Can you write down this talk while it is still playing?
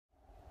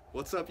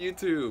What's up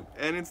YouTube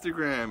and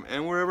Instagram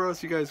and wherever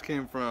else you guys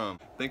came from?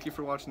 Thank you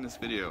for watching this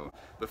video.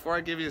 Before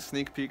I give you a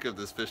sneak peek of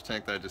this fish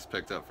tank that I just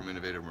picked up from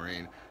Innovative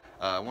Marine,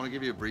 I want to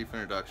give you a brief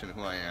introduction of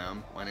who I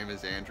am. My name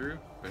is Andrew.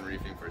 Been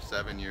reefing for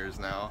 7 years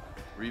now.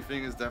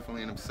 Reefing is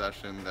definitely an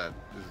obsession that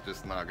is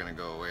just not going to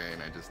go away,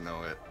 and I just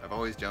know it. I've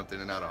always jumped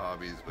in and out of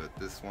hobbies, but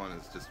this one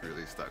has just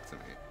really stuck to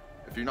me.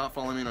 If you're not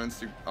following me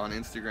on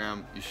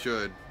Instagram, you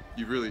should.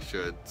 You really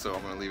should, so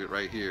I'm going to leave it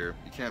right here.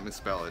 You can't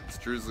misspell it. It's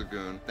Drew's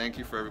Lagoon. Thank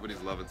you for everybody's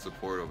love and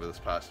support over this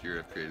past year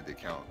I've created the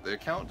account. The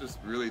account just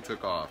really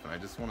took off, and I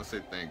just want to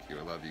say thank you.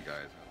 I love you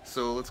guys.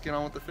 So let's get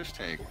on with the fish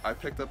tank. I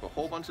picked up a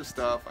whole bunch of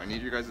stuff. I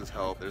need your guys'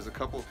 help. There's a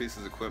couple of pieces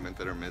of equipment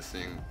that are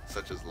missing,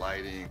 such as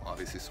lighting.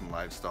 Obviously some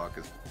livestock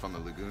from the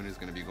lagoon is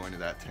going to be going to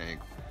that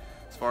tank.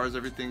 As far as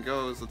everything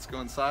goes, let's go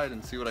inside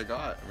and see what I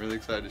got. I'm really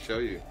excited to show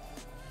you.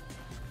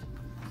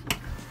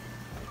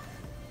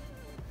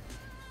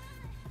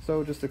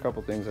 So just a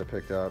couple things I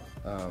picked up.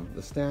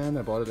 The stand,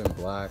 I bought it in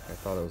black. I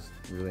thought it was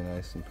really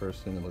nice in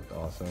person. It looked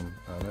awesome.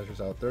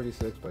 Measures out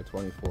 36 by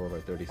 24 by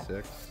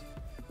 36.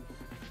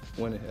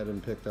 Went ahead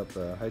and picked up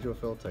the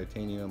hydrofill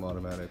titanium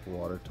automatic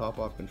water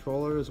top-off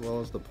controller as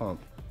well as the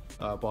pump.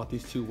 Bought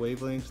these two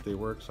wavelengths. They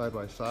work side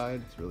by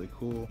side. It's really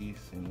cool.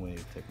 In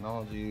wave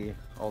technology.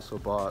 Also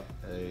bought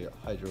a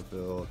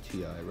hydrofill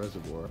TI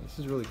reservoir. This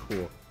is really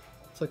cool.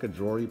 It's like a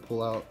drawer you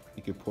pull out.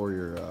 You could pour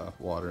your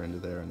water into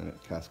there and then it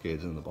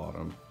cascades into the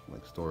bottom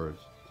like storage.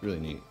 It's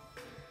really neat.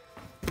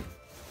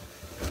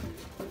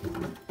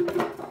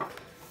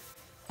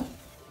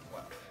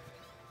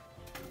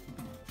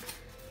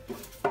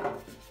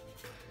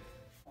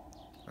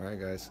 Alright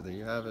guys, so there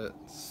you have it.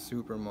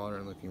 Super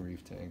modern looking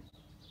reef tank.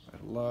 I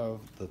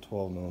love the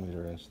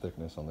 12mm inch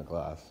thickness on the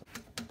glass.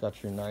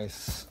 Got your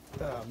nice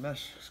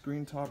mesh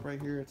screen top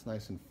right here. It's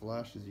nice and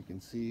flush, as you can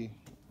see.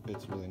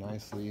 Fits really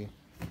nicely.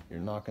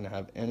 You're not going to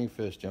have any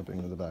fish jumping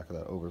into the back of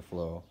that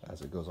overflow as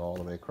it goes all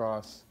the way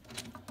across.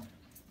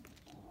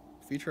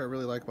 The feature I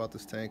really like about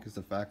this tank is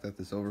the fact that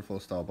this overflow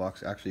style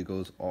box actually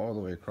goes all the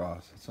way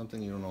across. It's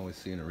something you don't always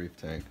see in a reef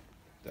tank.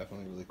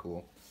 Definitely really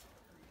cool.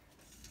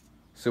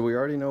 So we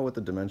already know what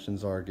the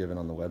dimensions are given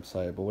on the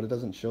website, but what it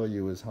doesn't show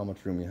you is how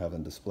much room you have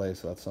in display,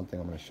 so that's something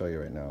I'm going to show you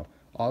right now.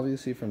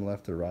 Obviously from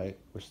left to right,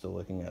 we're still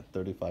looking at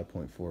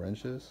 35.4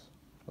 inches.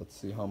 Let's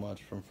see how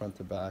much from front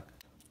to back.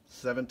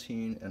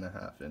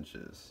 17.5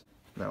 inches.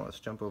 Now let's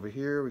jump over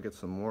here. We get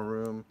some more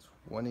room.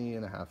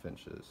 20.5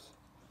 inches.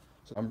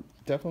 So I'm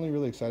definitely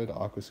really excited to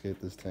aquascape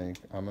this tank.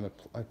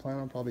 I plan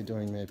on probably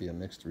doing maybe a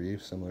mixed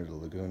reef similar to the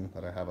lagoon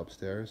that I have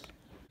upstairs.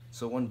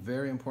 So one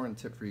very important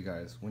tip for you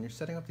guys, when you're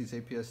setting up these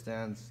APS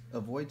stands,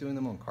 avoid doing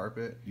them on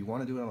carpet. You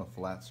want to do it on a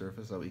flat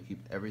surface so that we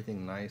keep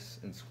everything nice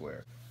and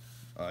square.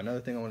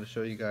 Another thing I wanted to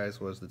show you guys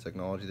was the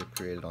technology they've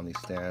created on these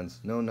stands.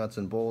 No nuts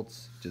and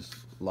bolts, just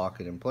lock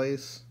it in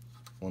place.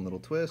 One little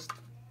twist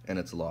and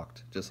it's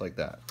locked just like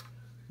that.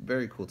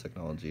 Very cool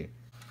technology.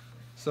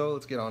 So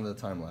let's get on to the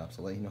time lapse.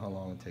 I'll let you know how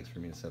long it takes for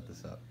me to set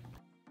this up.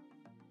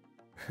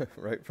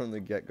 Right from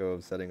the get-go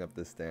of setting up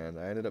this stand,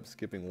 I ended up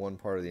skipping one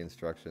part of the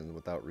instructions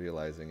without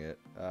realizing it.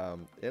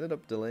 Ended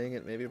up delaying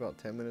it maybe about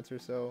 10 minutes or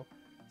so,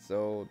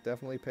 so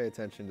definitely pay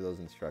attention to those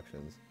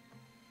instructions.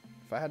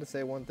 If I had to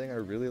say one thing I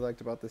really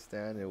liked about this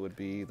stand, it would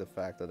be the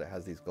fact that it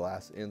has these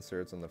glass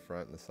inserts on the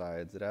front and the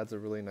sides. It adds a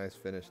really nice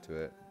finish to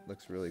it.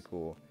 Looks really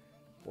cool.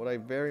 What I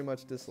very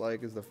much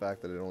dislike is the fact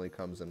that it only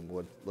comes in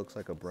what looks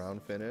like a brown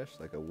finish,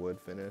 like a wood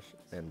finish,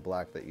 and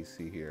black that you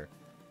see here.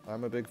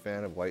 I'm a big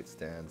fan of white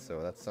stands,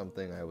 so that's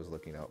something I was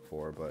looking out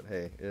for, but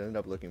hey, it ended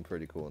up looking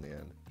pretty cool in the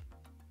end.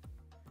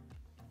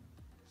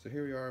 So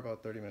here we are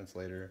about 30 minutes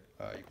later.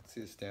 You can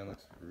see the stand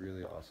looks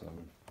really awesome.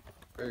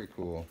 Very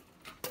cool.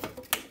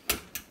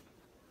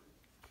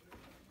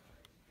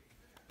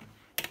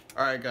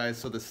 Alright guys,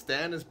 so the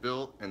stand is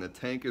built and the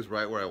tank is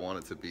right where I want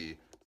it to be.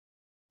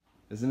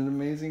 Isn't it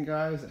amazing,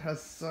 guys? It has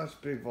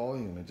such big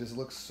volume. It just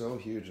looks so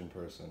huge in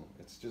person.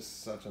 It's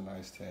just such a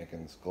nice tank,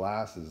 and this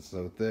glass is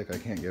so thick I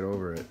can't get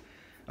over it.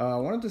 I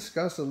want to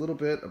discuss a little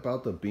bit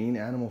about the bean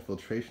animal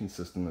filtration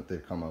system that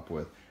they've come up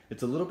with.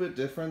 It's a little bit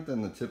different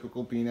than the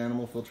typical bean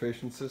animal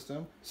filtration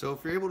system. So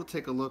if you're able to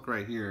take a look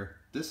right here,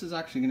 this is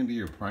actually going to be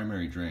your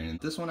primary drain.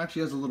 This one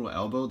actually has a little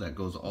elbow that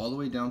goes all the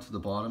way down to the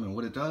bottom, and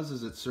what it does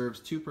is it serves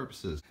two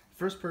purposes.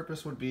 First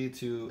purpose would be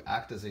to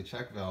act as a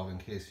check valve in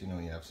case you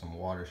have some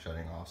water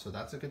shutting off, so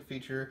that's a good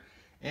feature.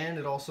 And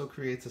it also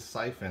creates a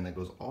siphon that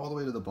goes all the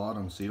way to the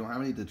bottom, so you don't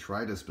have any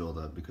detritus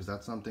buildup, because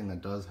that's something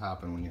that does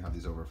happen when you have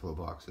these overflow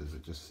boxes.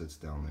 It just sits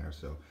down there.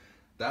 So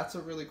that's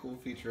a really cool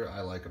feature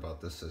I like about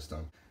this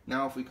system.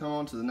 Now if we come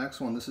on to the next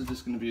one, this is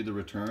just going to be the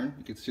return.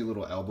 You can see a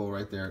little elbow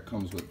right there. It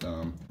comes with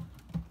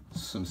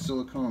some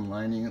silicone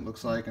lining, it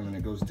looks like, and then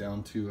it goes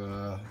down to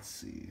let's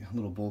see, a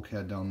little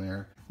bulkhead down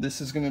there. This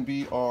is going to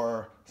be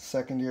our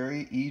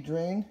secondary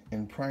E-drain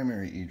and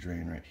primary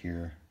E-drain right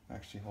here.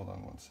 Actually, hold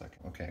on one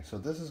second. Okay, so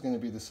this is going to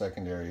be the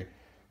secondary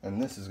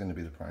and this is going to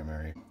be the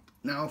primary.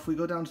 Now if we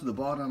go down to the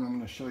bottom, I'm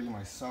going to show you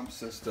my sump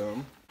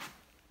system.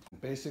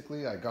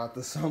 Basically, I got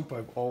the sump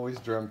I've always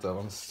dreamt of.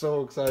 I'm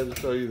so excited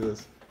to show you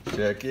this.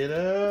 Check it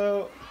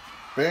out.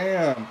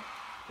 Bam!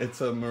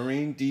 It's a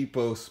Marine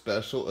Depot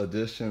Special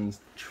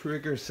Editions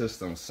trigger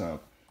system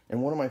sump.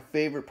 And one of my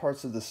favorite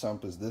parts of the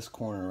sump is this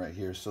corner right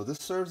here. So this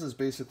serves as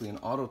basically an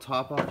auto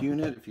top-off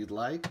unit if you'd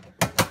like.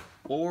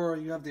 Or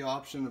you have the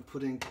option of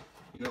putting,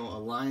 you know, a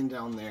line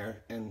down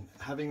there and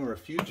having a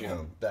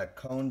refugium, that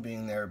cone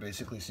being there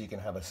basically so you can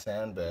have a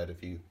sand bed.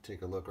 If you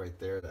take a look right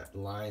there, that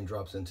line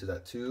drops into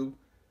that tube.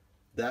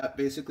 That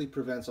basically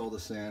prevents all the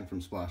sand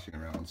from splashing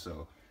around.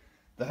 So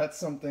that's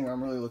something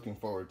I'm really looking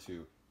forward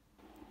to.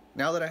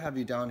 Now that I have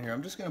you down here,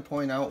 I'm just going to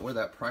point out where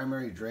that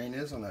primary drain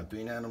is on that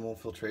bean animal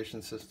filtration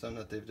system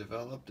that they've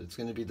developed. It's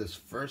going to be this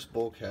first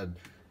bulkhead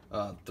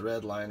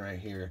thread line right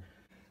here.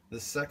 The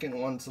second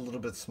one's a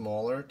little bit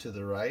smaller to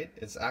the right.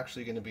 It's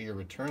actually going to be your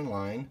return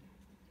line.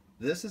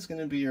 This is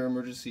going to be your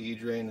emergency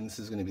E-drain, and this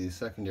is going to be the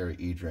secondary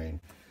E-drain.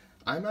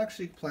 I'm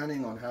actually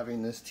planning on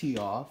having this tee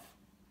off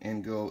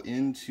and go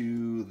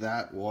into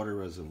that water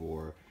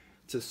reservoir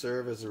to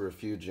serve as a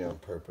refugium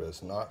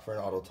purpose, not for an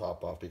auto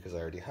top off because I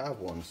already have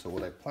one. So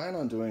what I plan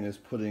on doing is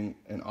putting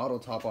an auto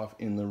top off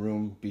in the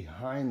room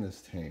behind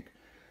this tank.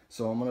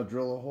 So I'm gonna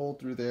drill a hole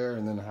through there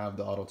and then have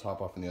the auto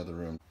top off in the other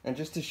room. And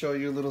just to show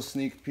you a little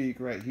sneak peek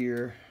right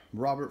here,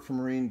 Robert from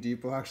Marine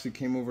Depot actually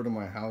came over to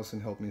my house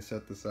and helped me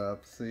set this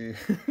up, see?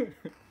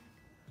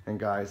 And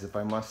guys, if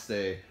I must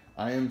say,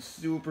 I am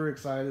super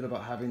excited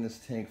about having this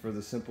tank for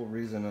the simple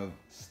reason of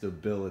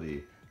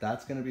stability.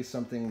 That's going to be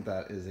something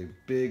that is a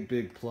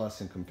big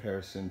plus in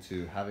comparison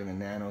to having a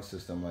nano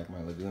system like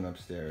my Lagoon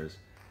upstairs.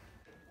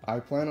 I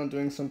plan on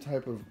doing some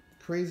type of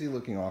crazy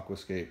looking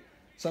aquascape,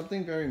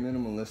 something very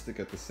minimalistic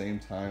at the same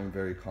time,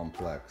 very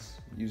complex.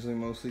 Usually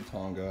mostly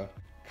Tonga,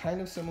 kind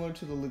of similar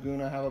to the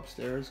Lagoon I have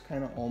upstairs,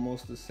 kind of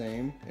almost the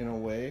same in a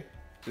way.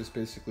 Just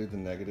basically the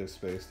negative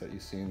space that you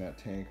see in that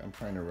tank, I'm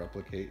trying to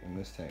replicate in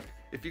this tank.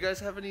 If you guys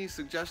have any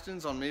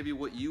suggestions on maybe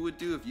what you would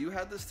do if you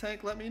had this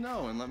tank, let me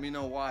know, and let me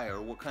know why,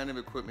 or what kind of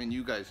equipment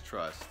you guys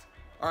trust.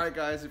 Alright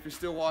guys, if you're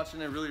still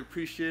watching, I really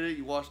appreciate it.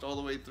 You watched all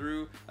the way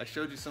through. I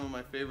showed you some of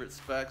my favorite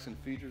specs and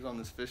features on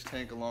this fish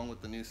tank along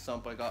with the new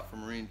sump I got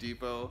from Marine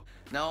Depot.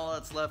 Now all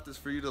that's left is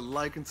for you to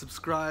like and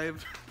subscribe.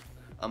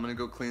 I'm gonna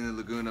go clean the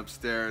lagoon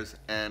upstairs,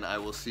 and I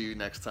will see you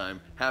next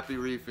time. Happy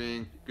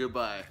reefing.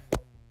 Goodbye.